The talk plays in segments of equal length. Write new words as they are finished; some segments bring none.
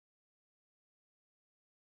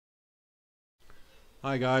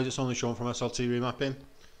Hi guys, it's only Sean from SLT Remapping.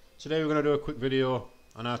 Today we're going to do a quick video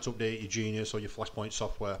on how to update your Genius or your flashpoint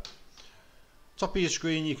software. Top of your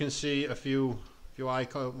screen you can see a few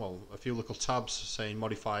little tabs saying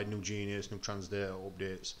modified, new Genius, new Transdata,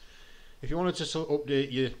 updates. If you wanted to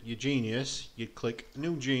update your Genius, you'd click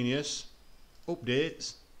new Genius,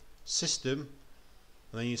 updates, system,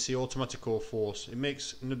 and then you see automatic or force. It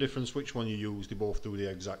makes no difference which one you use, they both do the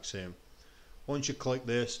exact same. Once you click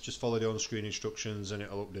this, just follow the on-screen instructions and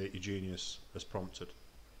it'll update your Genius as prompted.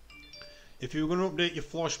 If you're going to update your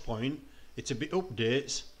flashpoint, it's a bit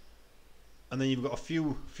updates, and then you've got a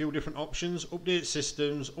few different options: update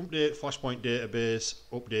systems, update flashpoint database,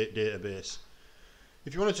 update database.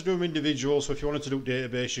 If you wanted to do them individual, so if you wanted to do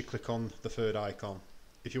database, you click on the third icon.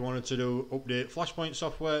 If you wanted to do update flashpoint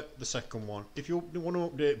software, the second one. If you want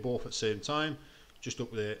to update both at the same time, just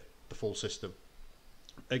update the full system.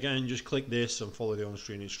 Again, just click this and follow the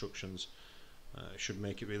on-screen instructions. It should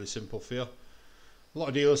make it really simple for you. A lot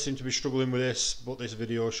of dealers seem to be struggling with this, but this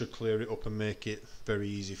video should clear it up and make it very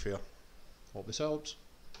easy for you. Hope this helps.